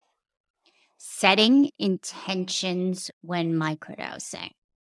Setting intentions when microdosing.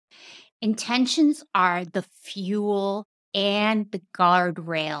 Intentions are the fuel and the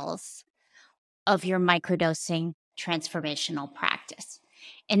guardrails of your microdosing transformational practice.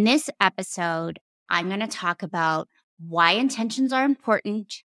 In this episode, I'm going to talk about why intentions are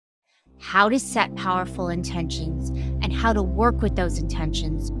important, how to set powerful intentions, and how to work with those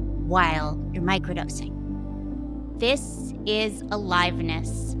intentions while you're microdosing. This is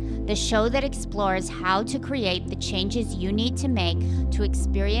Aliveness, the show that explores how to create the changes you need to make to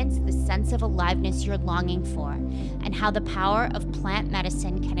experience the sense of aliveness you're longing for, and how the power of plant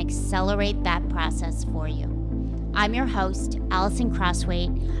medicine can accelerate that process for you. I'm your host, Allison Crosswaite,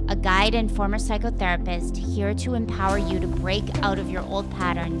 a guide and former psychotherapist, here to empower you to break out of your old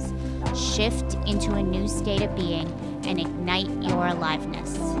patterns, shift into a new state of being, and ignite your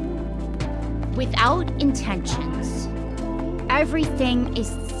aliveness. Without intentions, everything is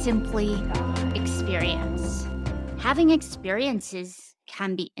simply experience. Having experiences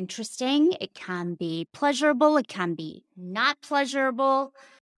can be interesting, it can be pleasurable, it can be not pleasurable,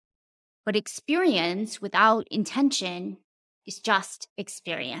 but experience without intention is just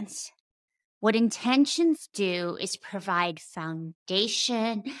experience. What intentions do is provide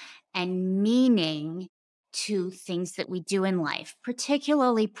foundation and meaning to things that we do in life,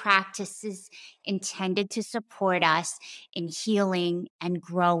 particularly practices intended to support us in healing and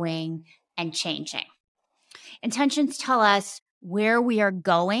growing and changing. Intentions tell us where we are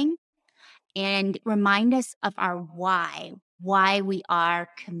going and remind us of our why we are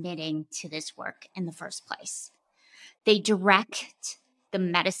committing to this work in the first place. They direct the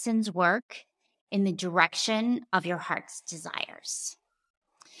medicine's work in the direction of your heart's desires.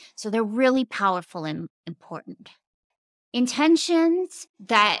 So they're really powerful and important. Intentions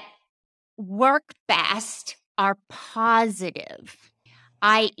that work best are positive,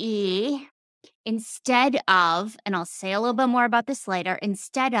 i.e., instead of, and I'll say a little bit more about this later,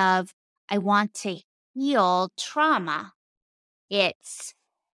 instead of, I want to heal trauma, it's,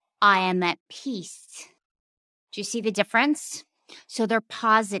 I am at peace. Do you see the difference? So they're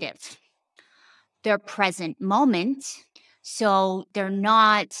positive. They're present moment. So they're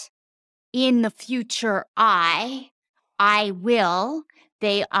not in the future I will.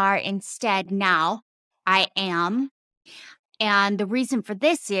 They are instead now, I am. And the reason for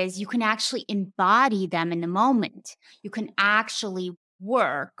this is you can actually embody them in the moment. You can actually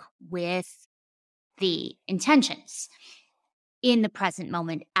work with the intentions in the present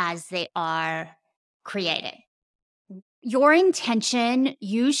moment as they are created. Your intention,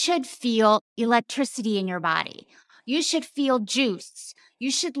 you should feel electricity in your body. You should feel juice.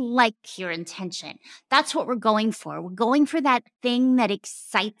 You should like your intention. That's what we're going for. We're going for that thing that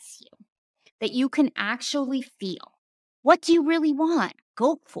excites you, that you can actually feel. What do you really want?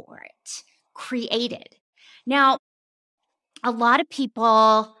 Go for it. Create it. Now, a lot of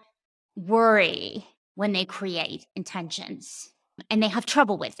people worry when they create intentions and they have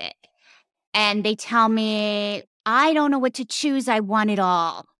trouble with it. And they tell me, I don't know what to choose. I want it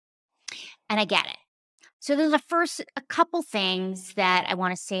all. And I get it. So there's a couple things that I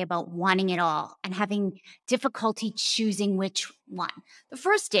want to say about wanting it all and having difficulty choosing which one. The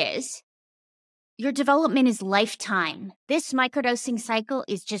first is your development is lifetime. This microdosing cycle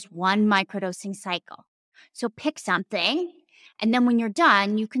is just one microdosing cycle. So pick something, and then when you're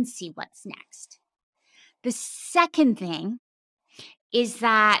done, you can see what's next. The second thing is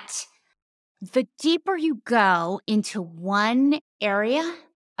that the deeper you go into one area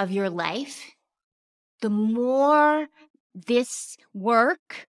of your life, the more this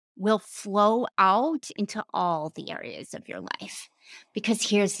work will flow out into all the areas of your life. Because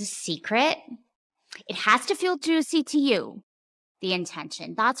here's the secret. It has to feel juicy to you, the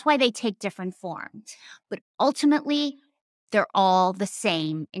intention. That's why they take different forms. But ultimately, they're all the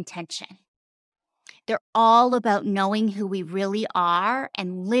same intention. They're all about knowing who we really are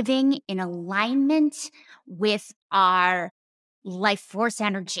and living in alignment with our life force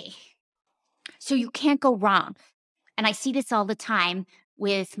energy. So you can't go wrong. And I see this all the time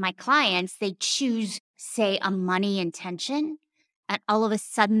with my clients. They choose, say, a money intention, and all of a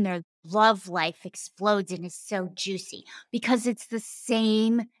sudden their love life explodes and is so juicy because it's the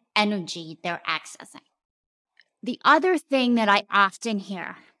same energy they're accessing. The other thing that I often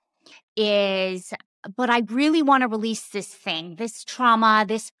hear is, but I really want to release this thing, this trauma,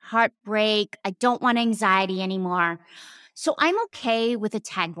 this heartbreak. I don't want anxiety anymore. So I'm okay with a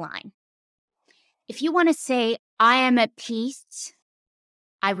tagline. If you want to say, I am at peace,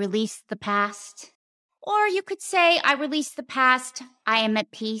 I release the past. Or you could say, I release the past, I am at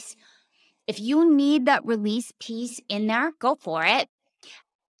peace. If you need that release piece in there, go for it.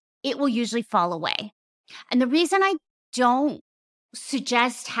 it will usually fall away. And the reason I don't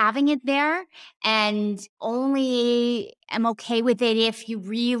suggest having it there and only am okay with it if you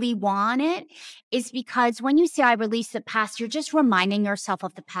really want it is because when you say I release the past, you're just reminding yourself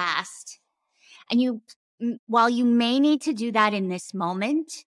of the past. And while you may need to do that in this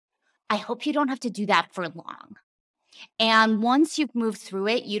moment, I hope you don't have to do that for long. And once you've moved through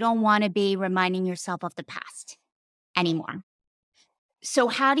it, you don't want to be reminding yourself of the past anymore. So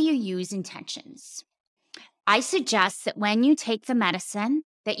how do you use intentions? I suggest that when you take the medicine,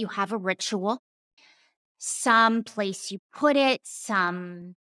 that you have a ritual, some place you put it,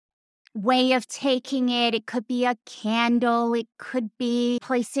 some way of taking it. It could be a candle. It could be a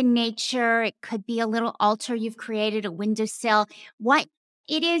place in nature. It could be a little altar you've created, a windowsill. What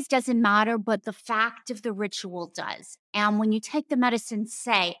it is doesn't matter, but the fact of the ritual does. And when you take the medicine,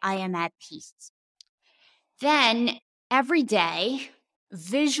 say, I am at peace. Then every day,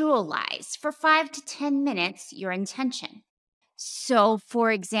 visualize for 5 to 10 minutes your intention. So,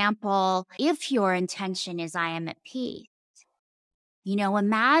 for example, if your intention is I am at peace,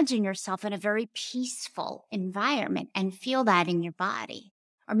 imagine yourself in a very peaceful environment and feel that in your body.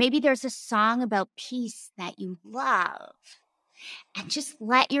 Or maybe there's a song about peace that you love. And just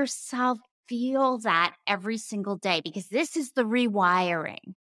let yourself feel that every single day, because this is the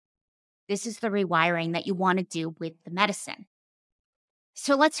rewiring. This is the rewiring that you want to do with the medicine.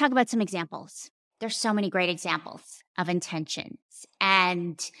 So let's talk about some examples. There's so many great examples of intentions.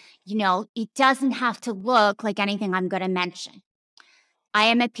 And, it doesn't have to look like anything I'm going to mention. I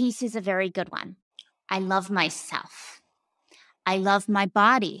am at peace is a very good one. I love myself. I love my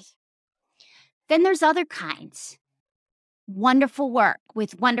body. Then there's other kinds. Wonderful work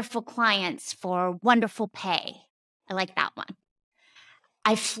with wonderful clients for wonderful pay. I like that one.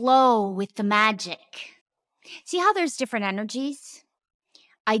 I flow with the magic. See how there's different energies?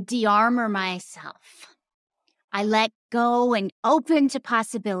 I de-armor myself. I let go and open to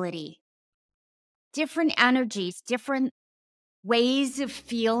possibility. Different energies, different ways of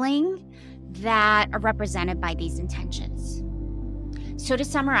feeling that are represented by these intentions. So to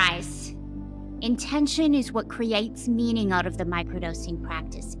summarize, intention is what creates meaning out of the microdosing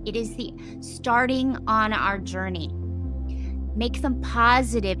practice. It is the starting on our journey. Make them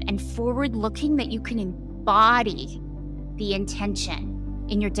positive and forward-looking that you can embody the intention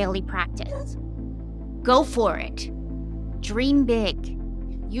in your daily practice. Go for it. Dream big.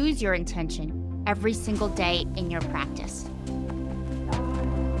 Use your intention every single day in your practice.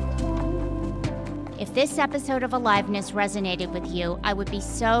 If this episode of Aliveness resonated with you, I would be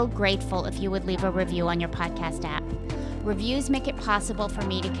so grateful if you would leave a review on your podcast app. Reviews make it possible for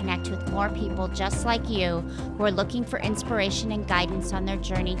me to connect with more people just like you who are looking for inspiration and guidance on their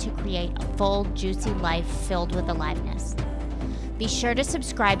journey to create a full, juicy life filled with aliveness. Be sure to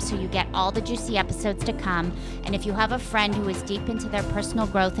subscribe so you get all the juicy episodes to come. And if you have a friend who is deep into their personal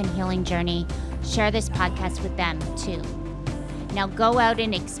growth and healing journey, share this podcast with them too. Now go out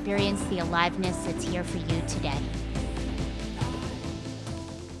and experience the aliveness that's here for you today.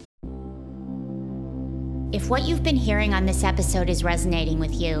 If what you've been hearing on this episode is resonating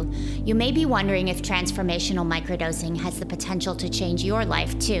with you, you may be wondering if transformational microdosing has the potential to change your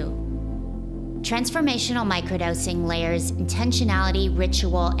life too. Transformational microdosing layers intentionality,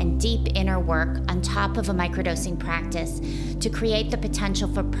 ritual, and deep inner work on top of a microdosing practice to create the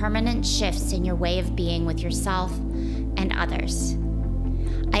potential for permanent shifts in your way of being with yourself and others.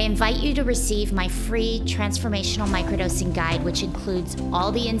 I invite you to receive my free transformational microdosing guide, which includes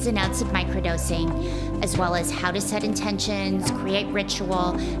all the ins and outs of microdosing, as well as how to set intentions, create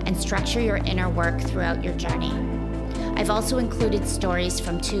ritual, and structure your inner work throughout your journey. I've also included stories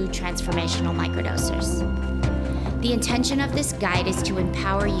from 2 transformational microdosers. The intention of this guide is to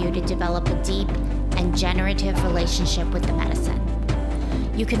empower you to develop a deep and generative relationship with the medicine.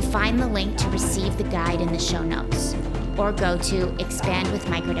 You can find the link to receive the guide in the show notes, or go to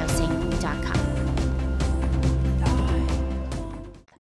expandwithmicrodosing.com.